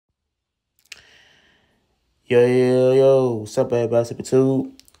Yo, what's up, everybody? Super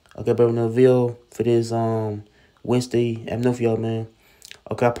two. Okay, back in the video for this Wednesday. I'm new for y'all, man.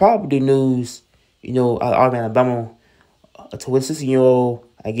 Okay, I probably do news. Out of Auburn, Alabama, a 16-year-old.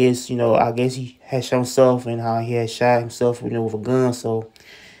 I guess he had shown himself and how he had shot himself, with a gun. So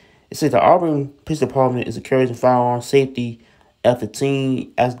it said the Auburn Police Department is encouraging firearm safety after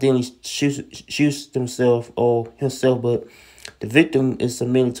teen accidentally shoots himself, but the victim is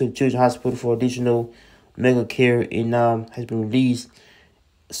submitted to the Children's Hospital for additional medical care and has been released.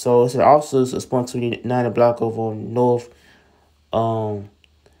 So it's an officers respond to the 9 block of North Dining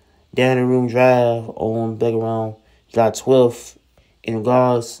Room Drive on back around July 12th in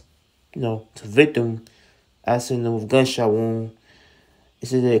regards, to victim accident with gunshot wound. It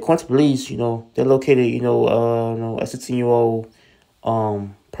said that according to police, they located, a 16-year-old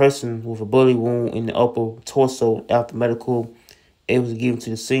person with a bullet wound in the upper torso after medical aid was given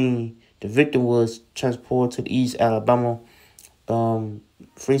to the scene. The victim was transported to the East Alabama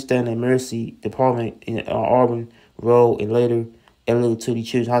Freestanding Emergency Department in Auburn Road and later elevated to the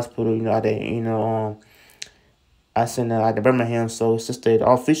Children's Hospital, out of Birmingham. So it's just that the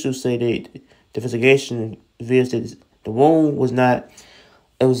officials say that the investigation reveals that the wound was not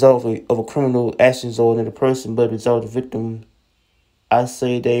a result of a criminal actions or another person, but a result of the victim. I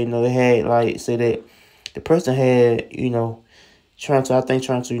say that, they had, say that the person had, trying to,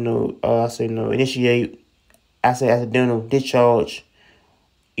 initiate, accidental discharge,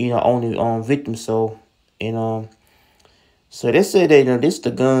 on the victim. So, so they say that, this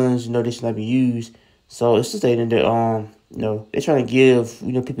the guns, they should not be used. So it's just stating that, they're trying to give,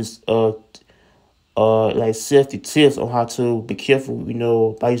 people's, safety tips on how to be careful,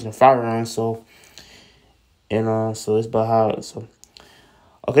 by using a firearm. So, so it's about how,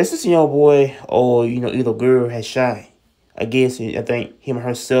 okay, since young boy or, either girl has shot, I think him or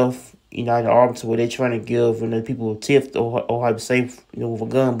herself, in the Auburn to where they're trying to give, people tips or how to be safe, with a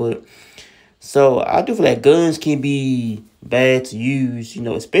gun. But, so I do feel like guns can be bad to use,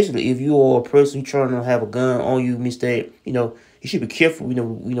 especially if you are a person who trying to have a gun on you, means that, you should be careful,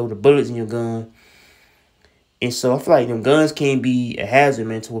 the bullets in your gun. And so I feel like them guns can be a hazard,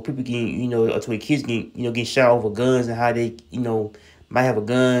 man, to where people can, or to where kids can, get shot over guns and how they, might have a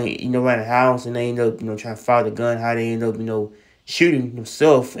gun, around the house and they end up, trying to fire the gun, how they end up, shooting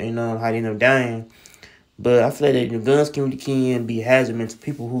themselves and how they end up dying. But I feel like that the guns can be a hazard, man, to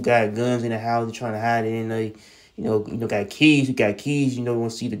people who got guns in the house, they're trying to hide it, and they, got keys, want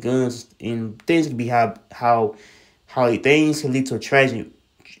to see the guns, and things can be how things can lead to a tragic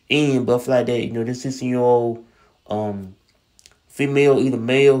end. But I feel like that, this 16-year-old female, either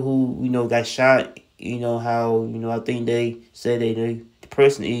male who, got shot, how, I think they said that the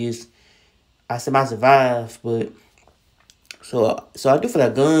person is, I might survive, but so I do feel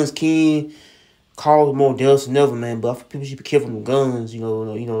like guns can cause more deaths than ever, man. But I feel people should be careful with guns, if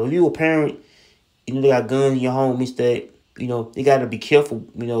you're a parent, they got guns in your home, means that, they gotta be careful,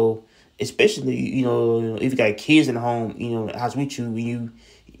 especially, if you got kids in the home, the house with you,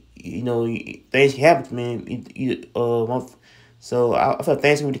 when things can happen, man. So I feel like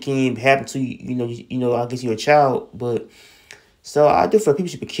things can happen to you, I guess you're a child, but so I do feel like people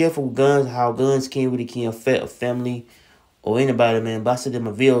should be careful with guns, how guns can affect a family or anybody, man. But I said in my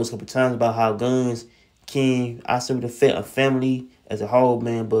videos a couple times about how guns can affect a family as a whole,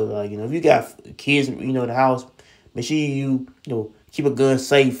 man. But if you got kids, in the house, make sure you keep a gun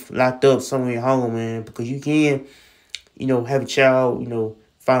safe, locked up somewhere at home, man, because you can, have a child,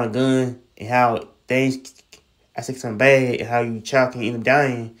 find a gun and how things, I say something bad, and how your child can end up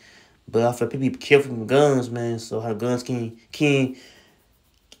dying. But I feel people be careful with guns, man. So how guns can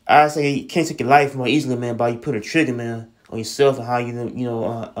I say can't take your life more easily, man, by you put a trigger, man, on yourself, and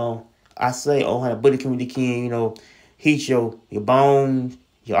how I say on how the bullet can heat your bones,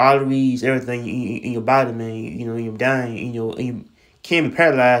 your arteries, everything in your body, man. You're dying, and you can be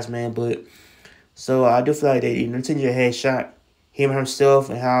paralyzed, man. But so I do feel like that, the teenager had shot him herself,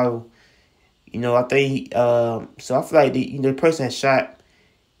 and how, I think so I feel like the person had shot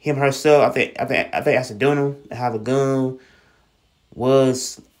him herself. I think accidental, and how the gun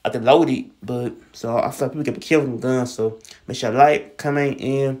was loaded. But so I feel like people get careful with guns. So make sure you like, comment,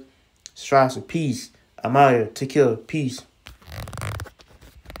 and strive some peace. I'm out here. Take care. Peace.